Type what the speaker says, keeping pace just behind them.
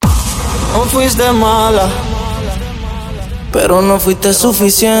No fuiste mala, pero no fuiste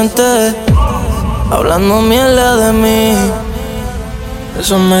suficiente. Hablando mierda de mí,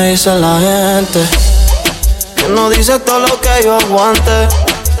 eso me dice la gente. Que no dice todo lo que yo aguante.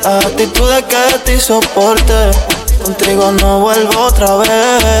 Las actitudes que de ti soporte. Contigo no vuelvo otra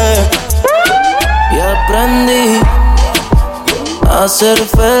vez. Y aprendí a ser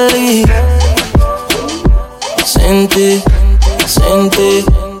feliz. Sin ti, sin ti,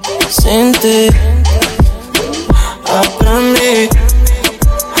 sin ti. Aprendí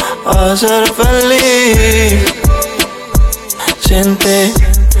a ser feliz. Sin ti,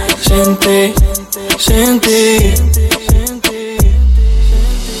 sin ti, sin ti.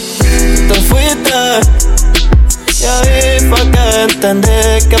 Te fuiste y ahí fue que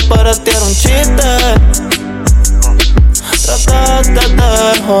entendí que para ti era un chiste. Trataste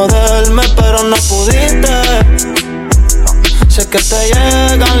de joderme pero no pudiste. Sé que te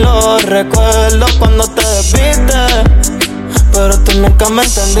llegan los recuerdos cuando te desviste, pero tú nunca me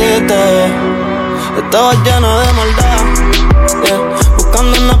entendiste. Estaba lleno de maldad, yeah,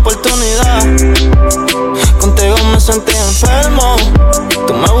 buscando una oportunidad. Contigo me sentí enfermo,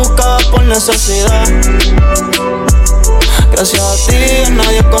 tú me buscabas por necesidad. Gracias a ti en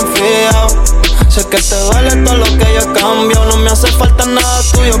nadie he confiado. Sé que te duele todo lo que yo cambio. No me hace falta nada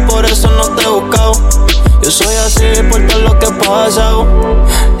tuyo, por eso no te he buscado. Yo soy así por todo lo que he pasado,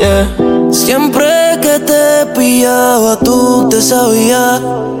 yeah. Siempre que te pillaba tú te sabías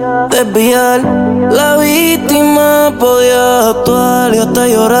desviar. La víctima podía actuar y hasta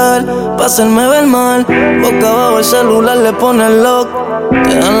llorar pa' hacerme ver mal. Boca abajo el celular le pone el lock.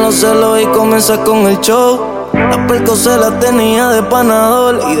 Te dan los celos y comienza con el show. La perco se la tenía de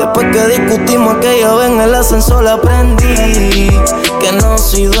panador. Y después que discutimos aquella vez en el ascensor aprendí que no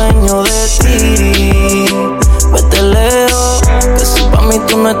soy dueño de ti. Vete lejos, que si pa' mí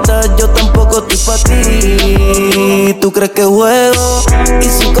tú no estás, yo tampoco estoy pa' ti. Tú crees que juego, y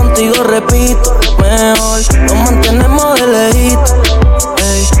si contigo repito, mejor nos mantenemos de lejito.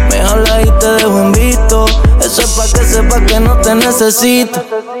 Ey, me hablas y te dejo invito. Eso es pa' que sepas que no te necesito.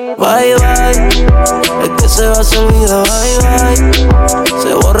 Bye bye, el que se va se olvida. Bye bye,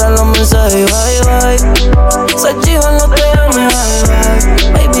 se borran los mensajes. Bye bye, se archivan los te llame. Bye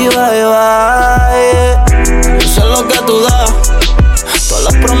bye, baby bye bye. Yo sé lo que tú das. Todas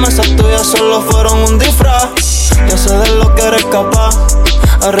las promesas tuyas solo fueron un disfraz. Ya sé de lo que eres capaz.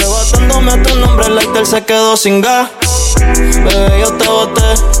 Arrebatándome a tu nombre, el lighter se quedó sin gas. Bebé, yo te boté.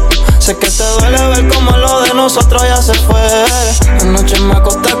 Sé que te duele ver como lo de nosotros ya se fue. Anoche me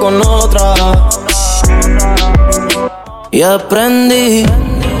acosté con otra. Y aprendí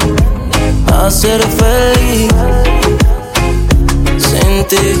a ser feliz. Sin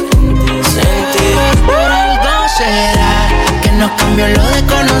ti, sin ti. Por algo será que no cambió lo de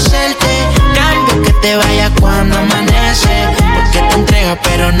conocerte. Cambio que te vaya cuando amanece. Porque te entrega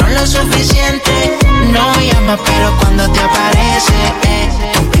pero no lo suficiente. No llama pero cuando te aparece,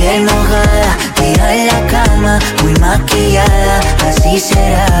 Tu piel mojada, tira en la cama, muy maquillada, así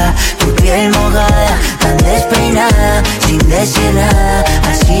será. Tu piel mojada, tan despeinada, sin decir nada,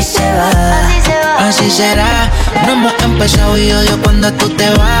 así se va. así será. No hemos empezado y odio cuando tú te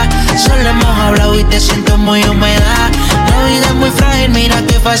vas. Solo hemos hablado y te siento muy húmeda. La vida es muy frágil, mira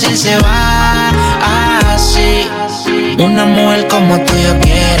qué fácil se va. Así, una mujer como tú yo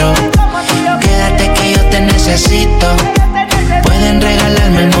quiero. Quédate que yo te necesito. Pueden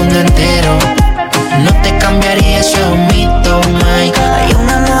regalarme el mundo entero. No te cambiaría, eso es un mito, Mike. Hay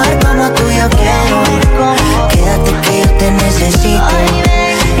una mujer como tú yo quiero. Quédate que yo te necesito.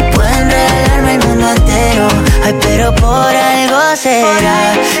 Y pueden regalarme el mundo entero. Ay, pero por algo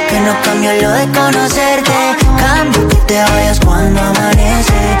será que no cambio lo de conocerte. Cambio que te vayas cuando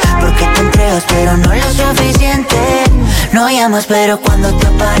amanece. Porque te entregas pero no lo suficiente. No llamas pero cuando te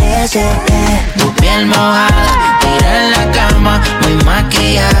aparece. Tu piel mojada, tira en la cama, muy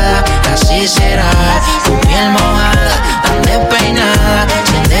maquillada, así será. Tu piel mojada, tan despeinada,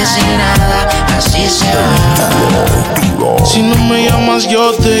 sin decir nada, así se va. Si no me llamas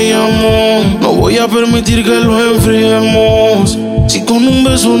yo te llamo. No voy a permitir que lo enfriemos. Si con un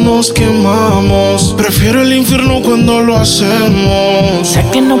beso nos quemamos, prefiero el infierno cuando lo hacemos. Sé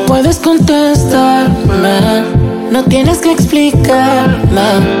que no puedes contestarme, no tienes que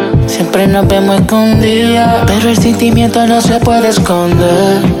explicarme. Siempre nos vemos escondidas, pero el sentimiento no se puede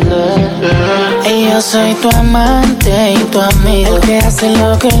esconder. Y yo soy tu amante y tu amigo, el que hace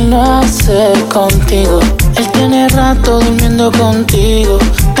lo que no hace contigo. Él tiene rato durmiendo contigo,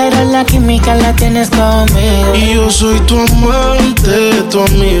 pero la química la tienes conmigo. Y yo soy tu amante, tu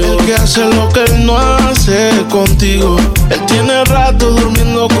amigo, el que hace lo que él no hace contigo. Él tiene rato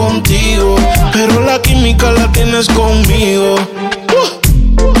durmiendo contigo, tienes conmigo.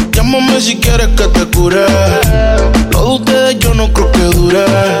 Llámame si quieres que te cure. Lo de ustedes yo no creo que dure.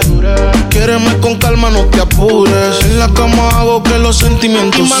 Quiéreme con calma, no te apures. En la cama hago que los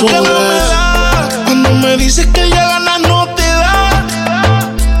sentimientos suben. Cuando me dices que ya ganas no te da.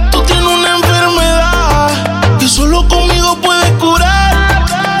 Tú tienes una enfermedad que solo conmigo puedes curar.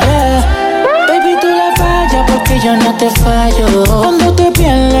 Baby, tú le fallas porque yo no te fallo. Cuando te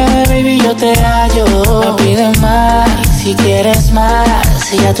pierdes, baby, yo te hallo. No pides más, si quieres más.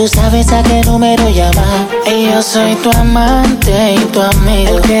 Si ya tú sabes a qué número llamar. Y yo soy tu amante y tu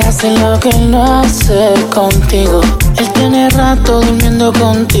amigo, el que hace lo que él no hace contigo. Él tiene rato durmiendo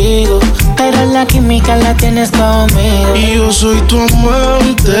contigo, pero la química la tienes conmigo. Y yo soy tu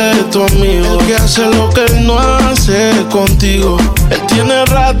amante, tu amigo, el que hace lo que él no hace contigo. Él tiene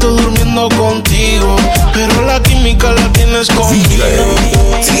rato durmiendo contigo, pero la química la tienes conmigo.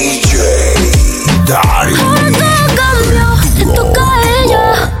 DJ Daddy. Todo cambió, te toca a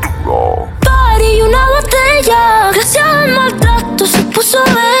ella. Party y una botella. Gracias al maltrato se puso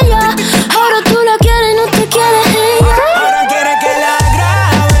bella. Ahora tú la quieres y no te quieres ella. Ahora quiere que la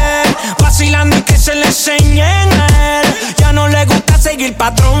graben, vacilando y que se le enseñen a él. Ya no le gusta seguir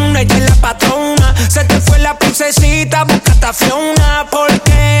patrón, ella es la patrona. Se te fue la princesita, busca a Fiona.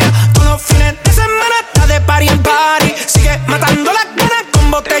 Porque todos los fines de semana está de party en party. Sigue matando las ganas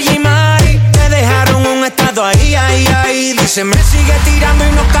con botella y mari. Te dejaron un estado ahí, ahí, ahí. Dice me sigue tirando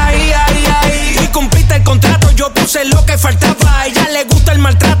y no caía, ahí, ahí. Y cumpliste el contrato, yo puse lo que faltaba. A ella le gusta el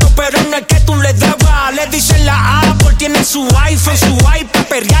maltrato, pero no es que tú le dabas. Le dicen la Apple, tiene su iPhone, su iPad,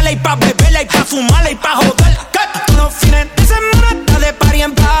 perreala y pa' beberla y pa' fumarla y pa' joderla. Todos los fines de semana está de party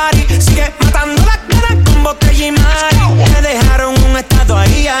en party. Sigue matando las ganas con botella y mari. Me dejaron un estado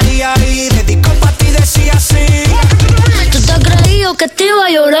ahí, ahí, ahí. Dedicó pa' ti, decía así. Tú te has creído que te iba a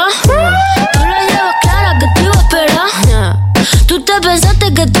llorar. Tú la llevas clara que te iba a esperar. Tú te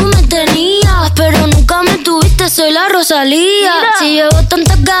pensaste que tú me tenías, pero nunca me tuviste, soy la Rosalía. Si llevo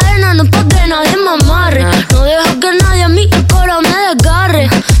tantas cadenas no es pa' que nadie me amarre. No dejo que nadie a mí el coro me desgarre.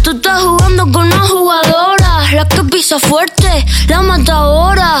 Tú estás jugando con una jugadora, la que pisa fuerte, la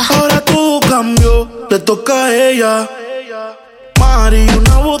matadora. Ahora todo cambió, le toca a ella. Mari,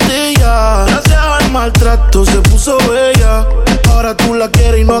 una botella. Gracias al maltrato se puso bella. Ahora tú la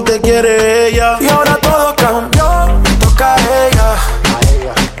quieres y no te quiere ella. Y ahora todo cambió, le toca a ella.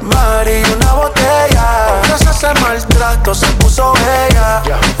 Mari, una botella. Gracias al maltrato se puso bella.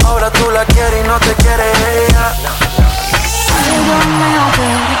 Ahora tú la quieres y no te quiere ella. Ay, Dios mío, qué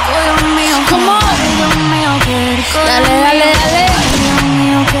rico, Dios mío. ¿Cómo? Ay, Dios mío, qué rico. Dale, dale, dale. Ay, Dios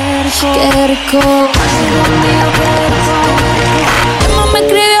mío, qué rico. Qué rico. Ay, Dios mío, qué rico. Mi mamá me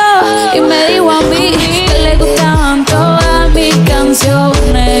escribió y me dijo a mí que le gustaban todas mis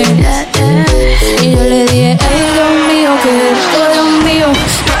canciones. Y yo le dije, ay, Dios mío, qué rico, Dios mío.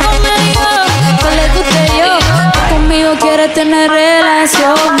 Luego me dijo que le guste yo, que conmigo quiere tener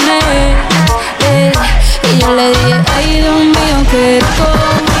relaciones. Y yo le dije, ay, Dios mío, qué rico.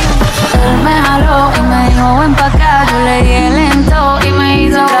 Él me jaló y me dijo, ven pa' acá. Yo le dije lento y me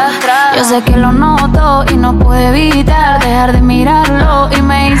hizo tras. Yo sé que lo noto y no puedo evitar dejar de mirarlo. Y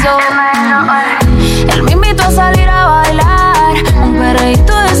me hizo. Él me invitó a salir a bailar, un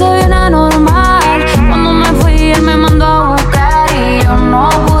perreíto de ese bien anormal. Cuando me fui, él me mandó a buscar y yo no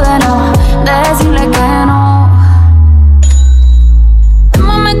pude no decirle que no.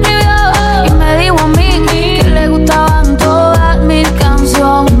 Me escribió y me dijo a mí que le gustaban todas mis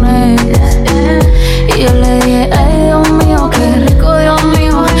canciones. Y yo le dije, ay, Dios mío, qué rico, Dios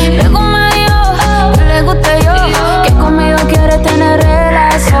mío. Luego me dijo que le guste yo, que conmigo quiere tener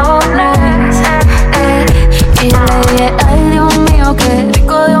relaciones. Y yo le dije, ay, Dios mío, qué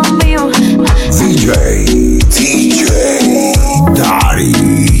rico, Dios mío. DJ Daddy.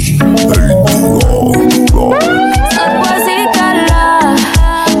 Algo así, Carla,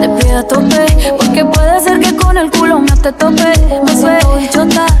 te pido a tope, porque puede ser que con el culo no te tope. Me suelto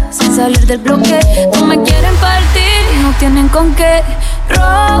bichota sin salir del bloque. No me quieren partir y no tienen con qué.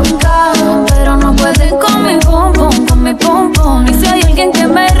 Ronca, pero no pueden con mi pum pum, con mi pum pum. Y si hay alguien que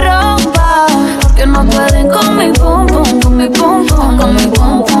me rompa, porque no pueden con mi pum pum, con mi pum pum, con mi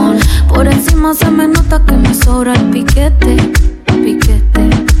pum pum. Por encima se me nota que me sobra el piquete, piquete.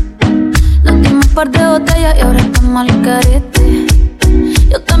 Nos dimos un par de botellas y ahora estamos al carete.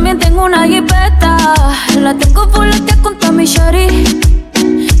 Yo también tengo una jipeta, la tengo fuletea con Tommy Shari.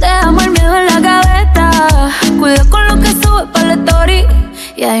 Dejamos el miedo en la gaveta, cuida con lo que sube pa' la story.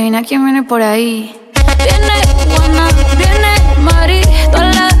 Y adivina quién viene por ahí. Viene Juana, viene Mari,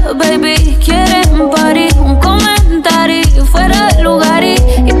 todas las baby quieren party. Un comentario fuera de lugar y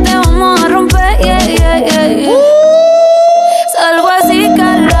te vamos a romper, yeah, yeah, yeah, yeah.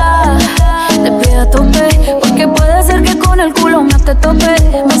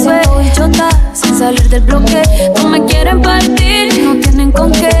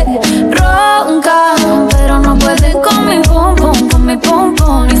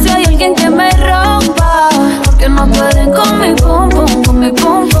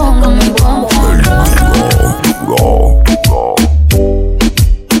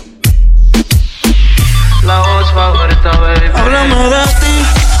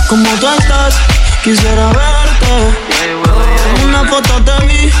 Quisiera verte. En una foto te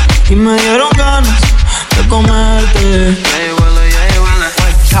vi y me dieron ganas de comerte.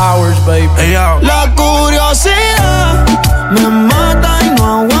 Towers, baby. Hey, yo. La curiosidad me mata y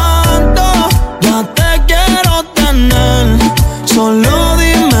no aguanto. Ya te quiero tener, solo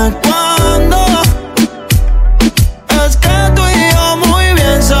dime cuándo. Es que tú y yo muy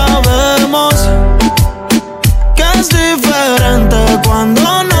bien sabemos que es diferente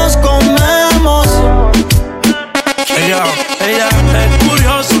cuando nos comemos. Ella es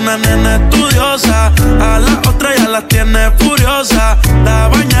curiosa, una nena estudiosa. A la otra ya la tiene furiosa. La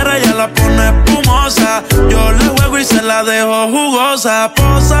bañera ya la pone espumosa. Yo le juego y se la dejo jugosa.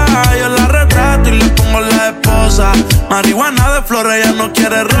 Posa, yo la retrato y le pongo la esposa. Marihuana de flores, ella no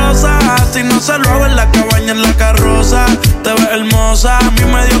quiere rosa. Si no se lo hago en la cabaña, en la carroza. Te ves hermosa, a mí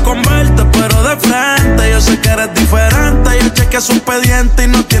me dio con verte, pero de frente. Yo sé que eres diferente. Yo chequeé su expediente y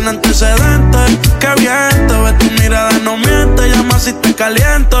no tiene antecedentes. Qué bien, te ves, tu mirada no miente. Llama si te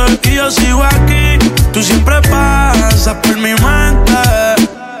caliento y yo sigo aquí. Tú siempre pasas por mi mente.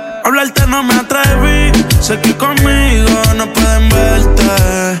 Hablarte no me atreví. Sé que conmigo no pueden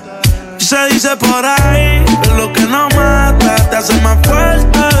verte. Y se dice por ahí que lo que no mata te hace más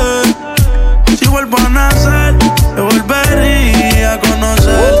fuerte. Si vuelvo a nacer, yo volvería a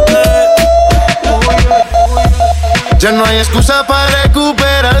conocerte. Ya no hay excusa para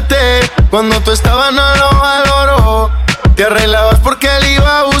recuperarte. Cuando tú estabas no lo valoró. Te arreglabas porque él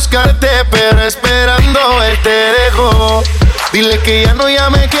iba a buscarte, pero esperando él te dejó. Dile que ya no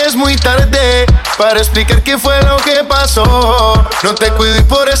llame, que es muy tarde para explicar qué fue lo que pasó. No te cuido y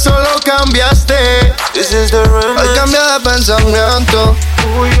por eso lo cambiaste. Al cambiar de pensamiento,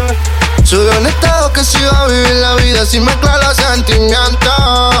 subió un estado que se iba a vivir la vida sin mezclar los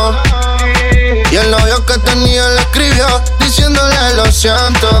sentimientos. Y el novio que tenía le escribió diciéndole lo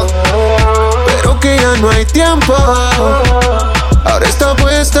siento, pero que ya no hay tiempo. Ahora está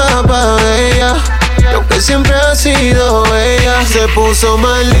puesta para ella, lo que siempre ha sido ella. Se puso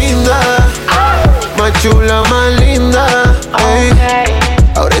más linda, más chula, más linda, ey.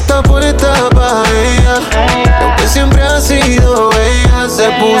 Ahora está puesta para ella, lo que siempre ha sido ella. Se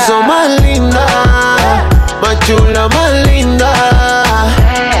puso más linda, más chula, más linda.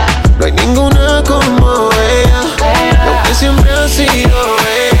 No hay ninguna como ella, lo que siempre ha sido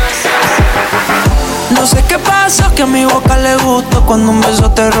ella. No sé qué pasó, que a mi boca le gustó cuando un beso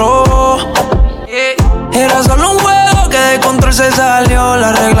te robó. Era solo un juego que de control se salió,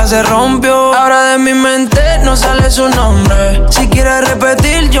 la regla se rompió. Ahora de mi mente no sale su nombre. Si quieres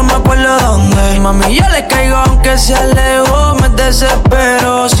repetir, yo me acuerdo dónde. Mami, yo le caigo aunque se alejó. Me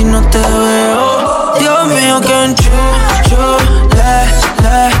desespero si no te veo. Dios mío, que enchucho, yeah.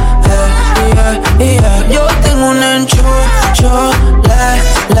 Yo tengo un enchucho, yeah.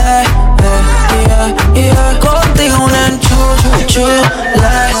 Contigo un enchucho,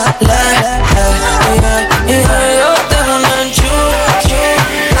 yeah. Yo tengo un enchucho,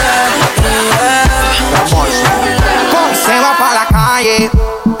 Se va pa' la calle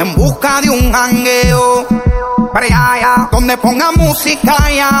en busca de un jangueo, para allá, donde ponga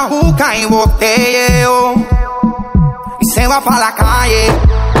música y ajuca y botelleo. Y se va pa' la calle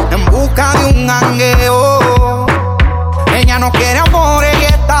en busca de un jangueo. Ella no quiere amor, ella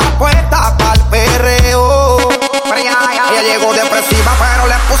está puesta pa'l perreo. Ella llegó depresiva, pero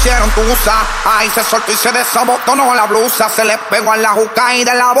le pusieron tusa. Ahí se soltó y se desabotonó la blusa. Se le pegó en la juca y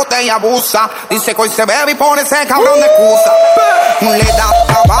de la botella abusa. Dice que hoy se bebe y pone ese cabrón de excusa. Le da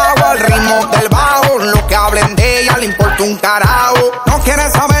trabajo al ritmo del bajo. Lo que hablen de ella le importa un carajo. No quiere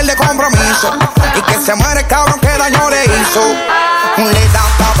saber de compromiso y que se muere el cabrón que daño le hizo. Le da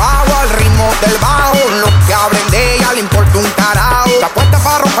trabajo al ritmo del bajo. Lo que hablen de ella le importa un carajo. Está puesta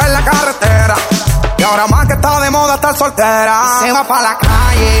para romper la carretera y ahora más que está de moda estar soltera. Se va pa' la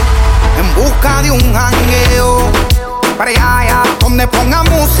calle en busca de un jangueo, para allá, donde ponga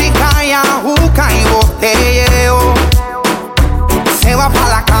música y ajuca y botelleo. Se va pa'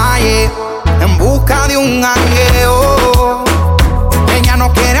 la calle en busca de un jangueo. Ella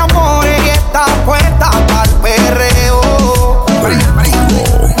no quiere amor, ella está puesta pa'l perreo.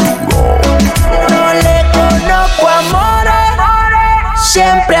 No le conozco amores,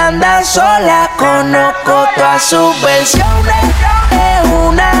 siempre anda sola, conozco todas sus versiones. Es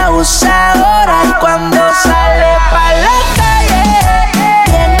una abusadora y cuando sale pa' la calle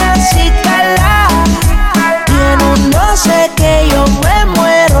viene así calada. Tiene un no sé que yo me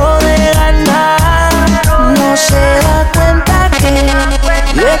muero de ganar. No se da cuenta que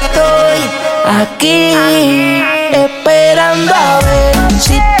yo estoy aquí esperando a ver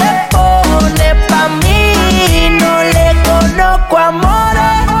si te pone pa' mí. No le conozco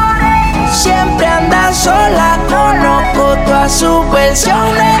amores, siempre su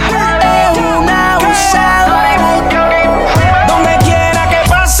versión es una abusadora. Donde quiera que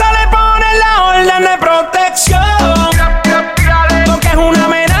pasa le ponen la orden de protección. Porque es una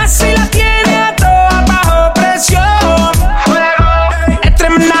amenaza y la tiene a todas bajo presión. Es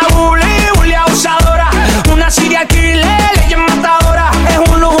tremenda bully abusadora. Una serial killer, leyenda matadora. Es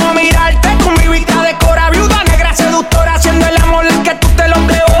un lujo mirarte con mi vista de cora. Viuda negra seductora, haciendo el amor el que tú te lo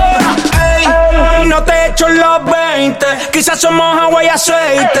devoras. Ey, no te echo los 20. Quizás somos agua y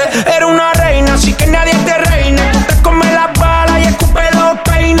aceite. Eres una reina, así que nadie te reine. Tú te comes las balas y escupe los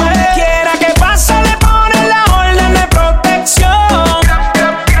peines. Donde quiera que pasa le ponen la orden de protección.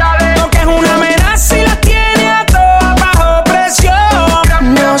 Porque es una amenaza y la tiene a todas bajo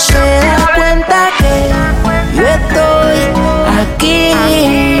presión. No se da cuenta que yo estoy aquí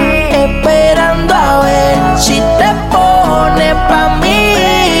esperando a ver si te pones pa'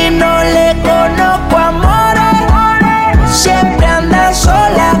 mí. No le conozco amores, siempre anda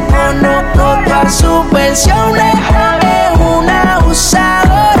sola. Conozco todas sus versiones, es una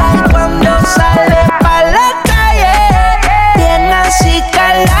abusadora. Y cuando sale pa' la calle, bien así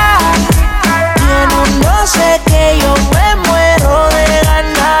calada, tiene un no sé que yo me muero de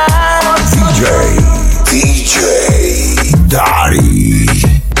ganar. DJ Daddy,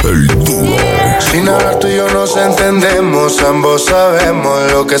 el dúo. Sin hablar tú y yo nos entendemos, ambos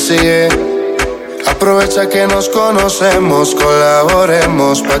sabemos lo que sigue. Aprovecha que nos conocemos,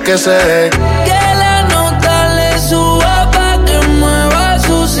 colaboremos pa' que se dé. Que la nota le suba pa' que mueva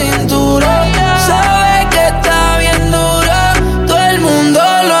su cintura. Sabe que está bien dura, todo el mundo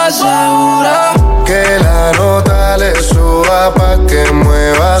lo asegura. Que la nota le suba pa' que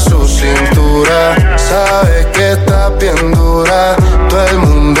mueva su cintura. Sabe que está bien dura, todo el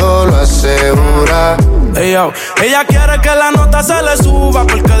mundo lo asegura. Hey, yo. Ella quiere que la nota se le suba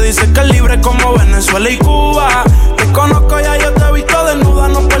porque dice que es libre como Venezuela y Cuba. Te conozco ya, yo te he visto desnuda.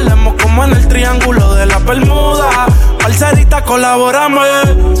 Nos perdemos como en el triángulo de la Bermuda. Parcerita, colabórame,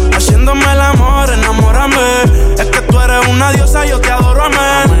 haciéndome el amor, enamórame. Es que tú eres una diosa, yo te adoro,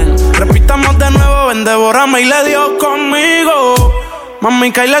 amén. Repitamos de nuevo, ven, devórame. Y le dio conmigo,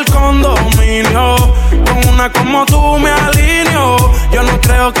 mami, caíle al condominio. Con una como tú me alineo. Yo no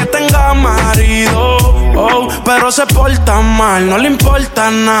creo que tenga marido, oh, pero se porta mal, no le importa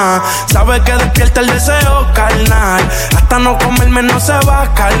nada. Sabe que despierta el deseo carnal. Hasta no comerme no se va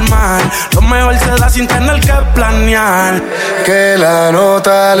a calmar. Lo mejor se da sin tener que planear. Que la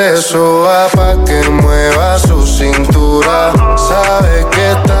nota le suba pa' que mueva su cintura. Sabe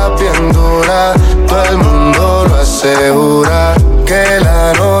que está bien dura, todo el mundo lo asegura. Que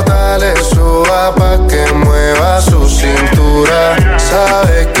la nota le suba pa' que mueva su cintura.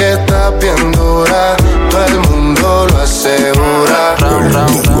 Sabe que está bien dura, todo el mundo lo asegura.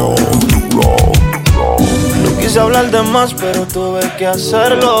 No quise hablar de más, pero tuve que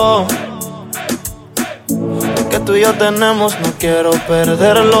hacerlo. Lo que tú y yo tenemos, no quiero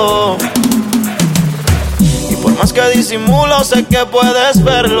perderlo. Y por más que disimulo, sé que puedes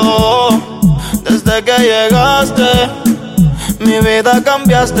verlo. Desde que llegaste, mi vida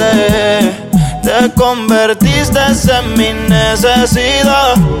cambiaste. Te convertiste en mi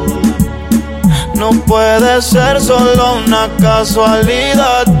necesidad. No puede ser solo una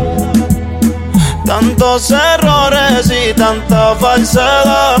casualidad. Tantos errores y tanta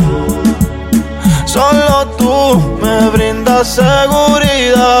falsedad. Solo tú me brindas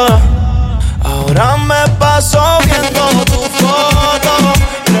seguridad. Ahora me paso viendo tu foto.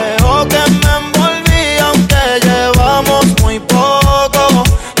 Creo que me envolví aunque llevamos muy poco.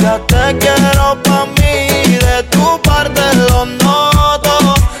 Ya te quiero pa' mí, de tu parte lo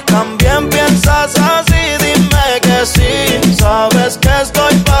noto. También piensas así, dime que sí. Sabes que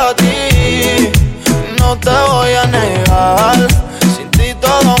estoy pa' ti, no te voy a negar. Sin ti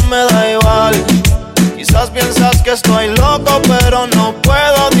todo me da igual. Quizás piensas que estoy loco, pero no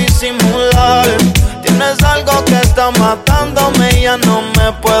puedo disimular. Tienes algo que está matándome y ya no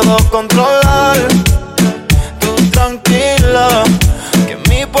me puedo controlar. Tú tranquila, que en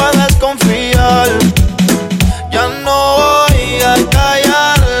mí puedes confiar. Ya no voy a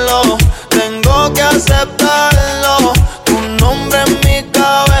callarlo, tengo que aceptarlo. Tu nombre en mi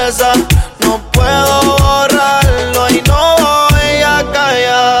cabeza, no puedo borrarlo. Y no voy a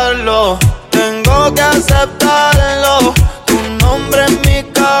callarlo, tengo que aceptarlo. Tu nombre en mi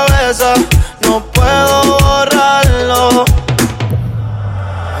cabeza, no puedo borrarlo.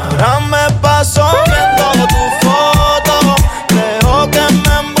 Ahora me paso viendo tu foto. Creo que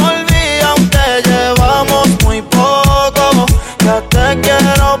me envolví aunque llevamos muy poco. Ya te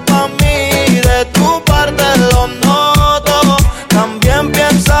quiero pa' mí, de tu parte lo noto. También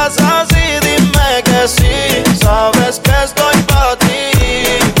piensas así, dime que sí. Sabes que estoy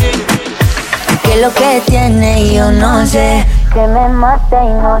es lo que tiene y yo no sé, que me mata y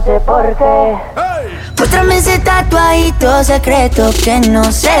no sé por qué. Muéstrame ese tatuadito secreto que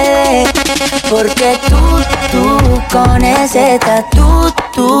no se ve, porque tú con ese tatu,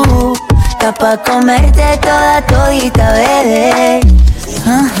 tú estás pa' comerte toda todita, bebé.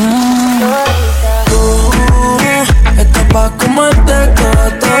 Tú estás pa' comerte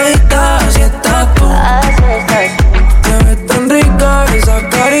toda todita, así estás tú. Te ves tan rica esa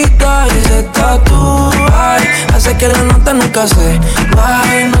carita y ese tatu. Ay, hace que la nota nunca se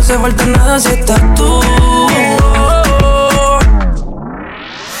baje, no hace falta nada si estás tú.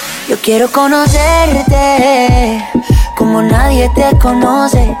 Yo quiero conocerte como nadie te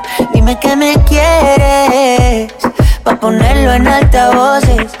conoce. Dime que me quieres, pa' ponerlo en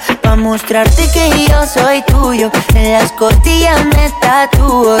altavoces, pa' mostrarte que yo soy tuyo. En las costillas me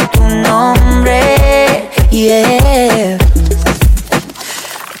tatúo tu nombre, yeah.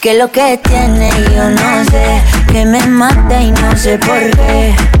 Que lo que tiene yo no sé, que me mata y no sé por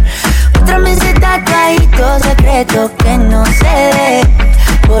qué. Muéstrame ese tatuadito secreto que no se ve,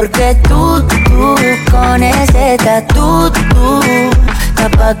 porque tú con ese tatu, tú estás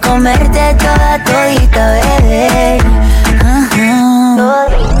pa' comerte toda todita, bebé.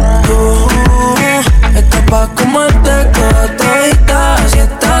 Tú estás pa' comerte toda todita, así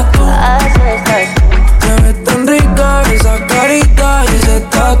estás tú. Te ves tan rica esa carita y ese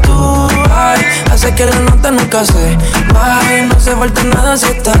tatu. Ay, hace que la nota nunca se baje, no hace falta nada si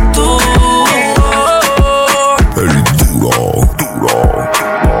estás tú. El duro.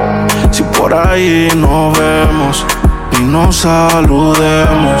 Si por ahí nos vemos y nos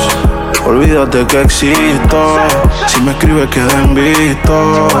saludemos, olvídate que existo. Si me escribes queda en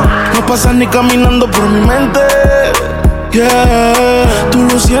visto. No pasas ni caminando por mi mente, yeah. Tú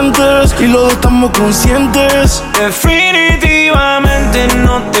lo sientes y los dos estamos conscientes. Definitivamente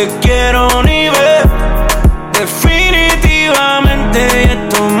no te quiero ni ver. Definitivamente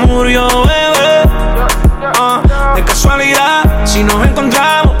esto murió, bebé. De casualidad, si nos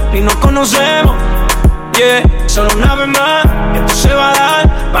encontramos y nos conocemos, yeah. Solo una vez más, esto se va a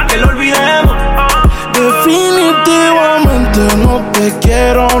dar pa' que lo olvidemos. Definitivamente no te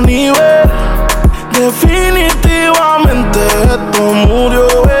quiero ni ver. Definitivamente esto murió,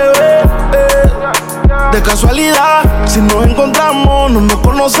 bebé. De casualidad, si nos encontramos, no nos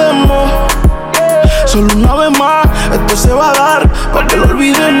conocemos. Solo una vez más, esto se va a dar pa' que lo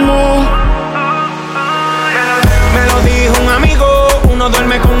olvidemos. Me lo dijo un amigo, uno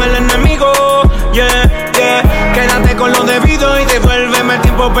duerme con el enemigo, yeah, yeah. Quédate con lo debido y devuélveme el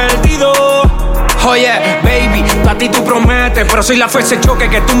tiempo perdido. Oye, baby, a ti tú prometes, pero soy la fuerza de choque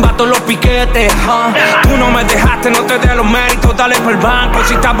que tumba todos los piquetes. Tú no me dejaste, no te dé los méritos, dale por el banco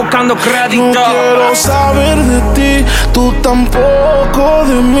si estás buscando crédito. No quiero saber de ti, tú tampoco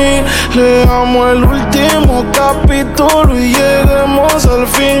de mí. Leamos el último capítulo y lleguemos al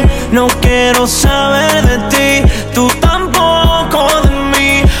fin. No quiero saber de ti, tú tampoco de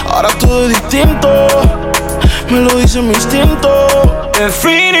mí. Ahora todo es distinto, me lo dice mi instinto.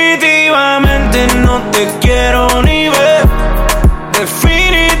 Definitivamente no te quiero ni ver.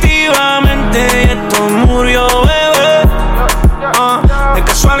 Definitivamente esto murió, bebé. De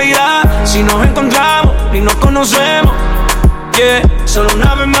casualidad, si nos encontramos y nos conocemos, yeah. Solo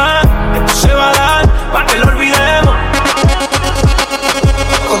una vez más, esto se va a dar pa' que lo olvidemos.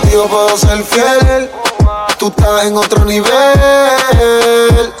 Contigo puedo ser fiel, tú estás en otro nivel,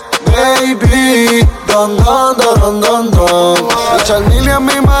 baby. Don, don, don, don, don. El charmilio en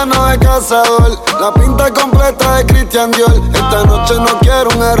mi mano de cazador, la pinta completa de Christian Dior. Esta noche no quiero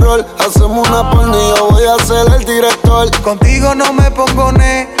un error, hacemos una porno y yo voy a ser el director. Contigo no me pongo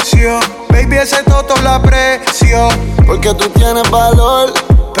necio, baby, ese toto lo aprecio, porque tú tienes valor,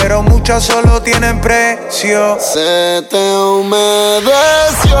 pero muchos solo tienen precio. Se te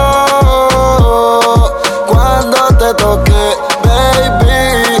humedeció cuando te toqué,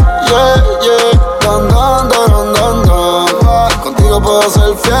 baby, yeah, yeah. Don, don, don, don, don. Contigo puedo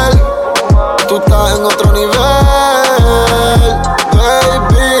ser fiel, tú estás en otro nivel,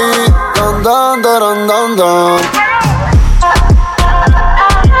 baby. Don, don, don, don, don.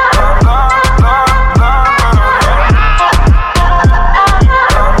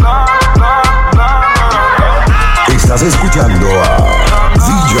 Estás escuchando a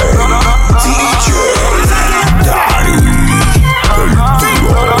DJ Dari, el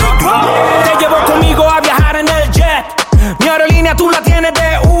duro. Te llevo conmigo a viajar en el jet. Mi aerolínea tú la tienes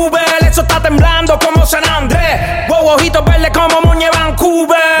de Uber. Eso está temblando como San Andrés. Wow, ojitos verdes como Moñe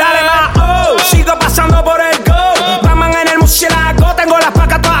Vancouver. Dale más, oh. Sigo pasando por el go.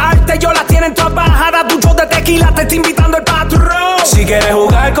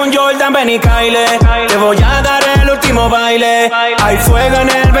 ven y caile. Te voy a dar el último baile. Hay fuego en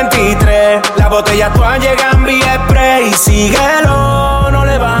el 23. La botella actual llega en vía express. Y síguelo, no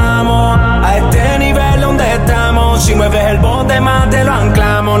le vamos a este nivel donde estamos. Si mueves el bote más te lo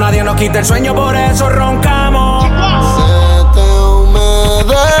anclamos. Nadie nos quita el sueño, por eso roncamos. Se te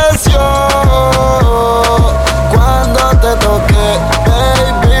humedeció cuando te toqué,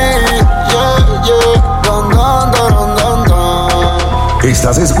 baby. Yeah, yeah. Don, don, don, don, don.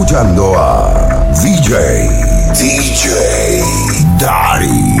 Estás escuchando a DJ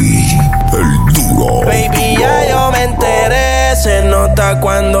Daddy, el duro. Baby, ya yo me enteré, se nota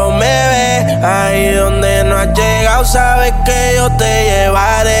cuando me ve. Ahí donde no has llegado, sabes que yo te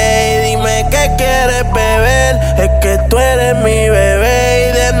llevaré. Y dime qué quieres beber, es que tú eres mi bebé.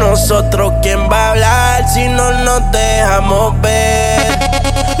 Y de nosotros, ¿quién va a hablar si no nos dejamos ver?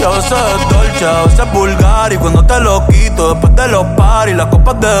 Y a veces es dolce, a veces es vulgar. Y cuando te lo quito, después de los paris, las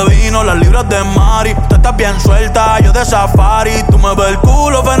copas de vino, las libras de mari. Tú estás bien suelta, yo de safari. Tú me ves el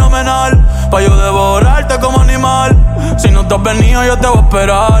culo fenomenal, pa' yo devorarte como animal. Si no te has venido, yo te voy a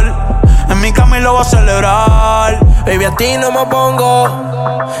esperar. En mi cama y lo voy a celebrar. Baby, a ti no me pongo,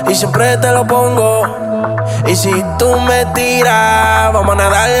 y siempre te lo pongo. Y si tú me tiras, vamos a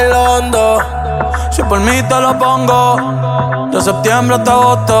nadar en el hondo. Si por mí te lo pongo, de septiembre hasta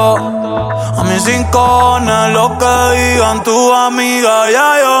agosto. A mis rincones, lo que digan tu amiga,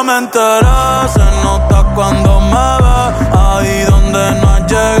 ya yo me enteré. Se nota cuando me ves, ahí donde no has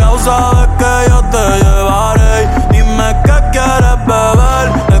llegado, sabes que yo te llevaré. Dime qué quieres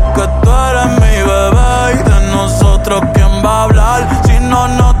beber, es que tú eres mi bebé. Y de nosotros, ¿quién va a hablar si no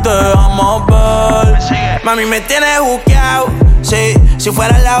nos dejamos ver? Mami, me tienes juqueado. Sí, si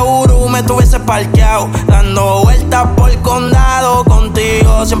fuera la Uru me tuviese parqueado, dando vueltas por el condado,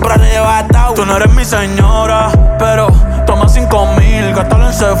 contigo siempre arrebatado. Tú no eres mi señora, pero toma 5,000, gástalo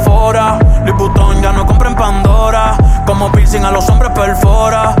en Sephora. Louis Vuitton ya no compra en Pandora, como piercing a los hombres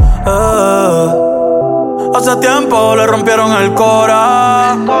perfora. Hace tiempo le rompieron el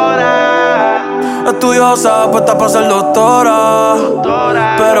cora. Estudiosa, puesta para ser doctora,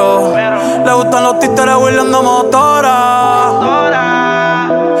 pero le gustan los títeres huirleando motora.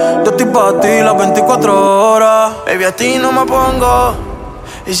 Yo estoy pa' ti las 24 horas. Baby, a ti no me pongo,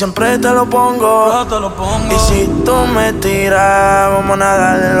 y siempre te lo pongo. Y si tú me tiras, vamos a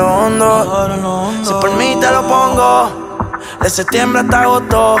nadar en lo hondo. Si por mí te lo pongo, de septiembre hasta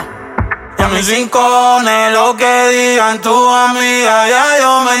agosto. Y a mis rincones, lo que digan tu amiga, ya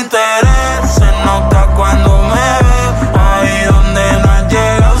yo me enteré. Se nota cuando me ve.